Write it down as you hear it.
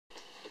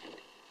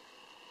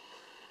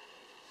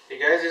Hey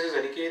guys, this is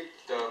Aniket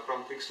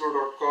from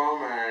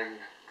crickstore.com, and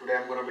today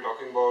I'm going to be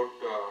talking about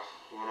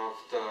one of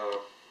the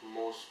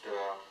most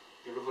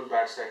beautiful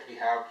bats that we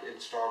have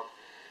in stock.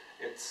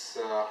 It's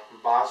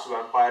Bass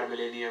Vampire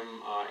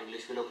Millennium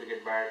English Willow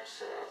cricket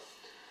bats.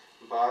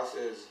 Bass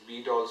is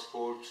Beat All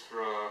Sports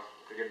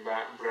cricket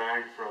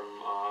brand from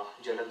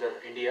Jalandhar,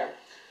 India.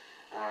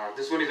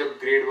 This one is a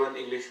grade 1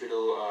 English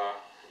Willow,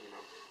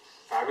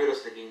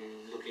 fabulous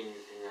looking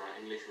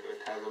English Willow.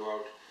 It has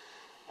about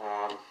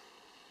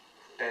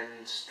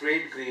 10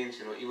 straight grains,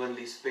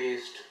 evenly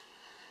spaced.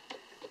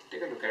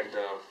 Take a look at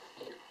the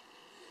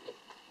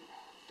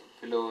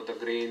below the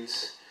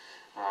grains.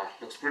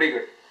 Looks pretty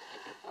good.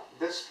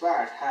 This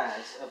bat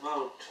has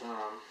about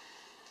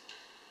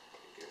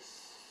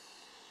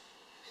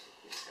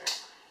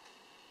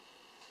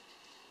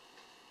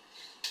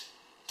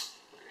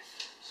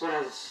so it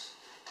has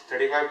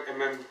 35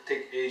 mm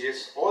thick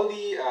edges. All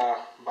the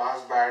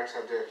Bass bats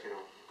have their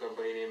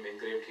company name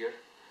engraved here.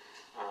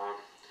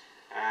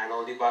 And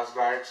all the Bass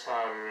bats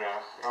are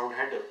round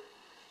handle,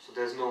 so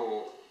there's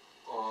no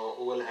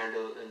oval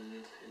handle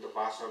in the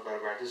Bass Vampire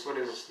bat. This one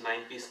is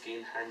 9-piece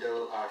cane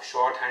handle,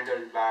 short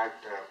handled bat.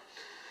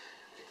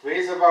 It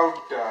weighs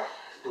about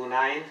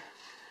 2.9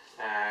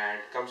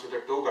 and comes with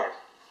a toe guard.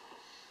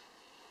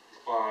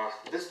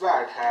 This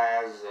bat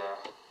has a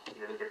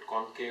little bit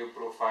concave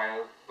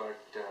profile,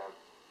 but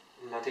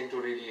nothing to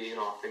really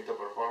affect the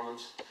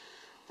performance of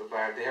the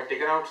bat. They have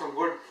taken out some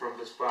wood from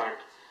this bat.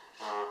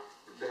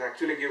 That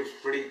actually gives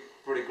pretty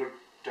good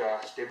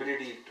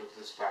stability to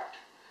this bat.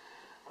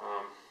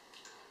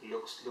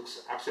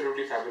 Looks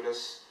absolutely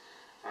fabulous.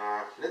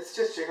 Let's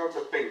just check out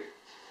the ping.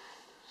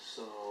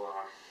 So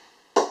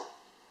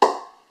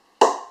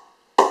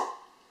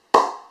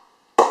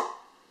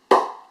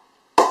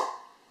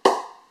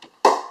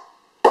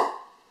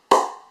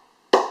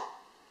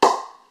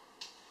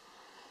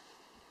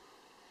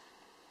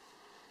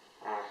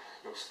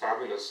looks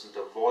fabulous.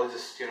 The ball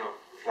just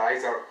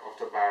flies out of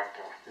the bat.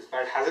 This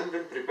bat hasn't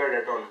been prepared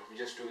at all. We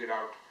just took it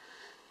out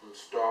from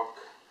stock,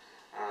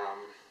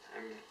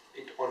 and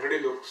it already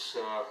looks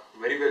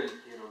very well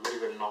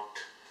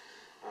knocked.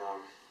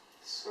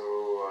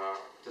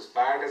 This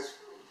bat is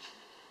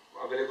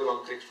available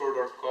on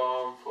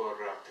crickstore.com for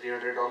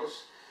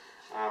 $300.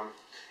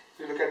 If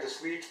you look at the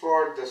sweet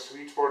spot is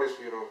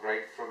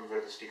right from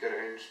where the sticker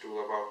ends to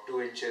about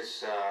 2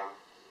 inches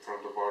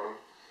from the bottom.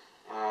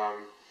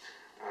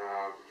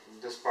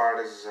 This part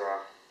is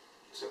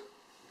it's a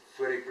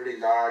pretty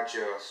large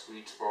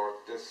sweet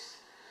spot. There's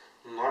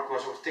not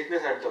much of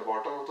thickness at the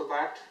bottom of the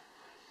bat,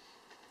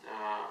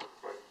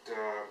 but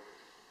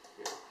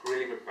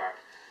really good bat.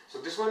 So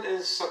this one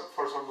is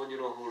for someone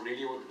who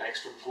really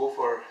likes to go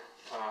for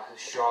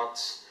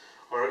shots,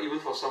 or even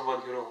for someone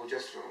who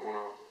just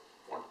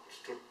wants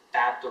to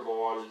tap the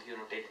ball,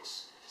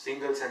 takes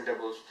singles and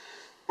doubles.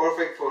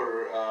 Perfect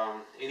for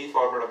any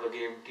format of the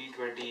game: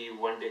 T20,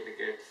 one-day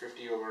cricket,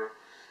 50 over.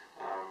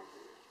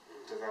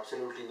 There's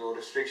absolutely no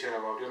restriction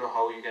about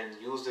how you can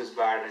use this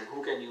bat and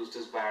who can use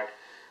this bat.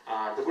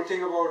 The good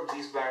thing about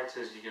these bats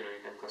is you can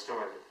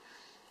customize it.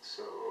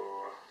 So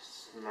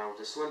now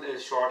this one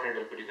is short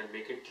handle, but you can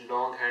make it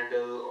long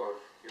handle, or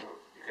you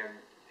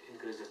can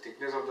increase the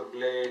thickness of the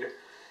blade.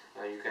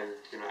 You can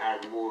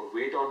add more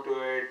weight onto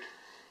it,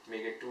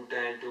 make it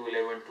 210,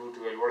 211,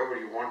 212, whatever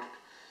you want it.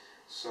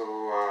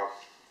 So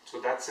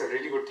that's a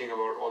really good thing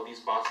about all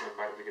these Bass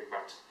Vampire cricket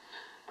bats.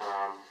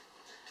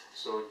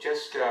 So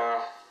just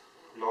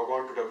log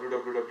on to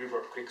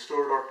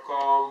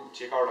www.crickstore.com,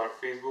 check out our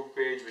Facebook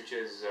page, which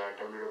is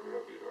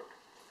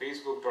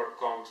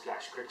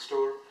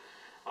www.facebook.com/crickstore,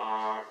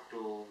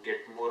 to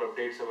get more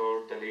updates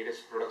about the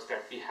latest products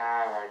that we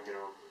have, and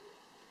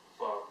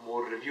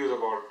more reviews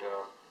about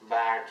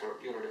bats or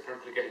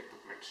different cricket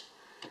equipments.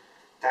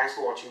 Thanks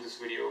for watching this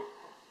video.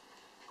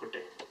 Good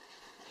day.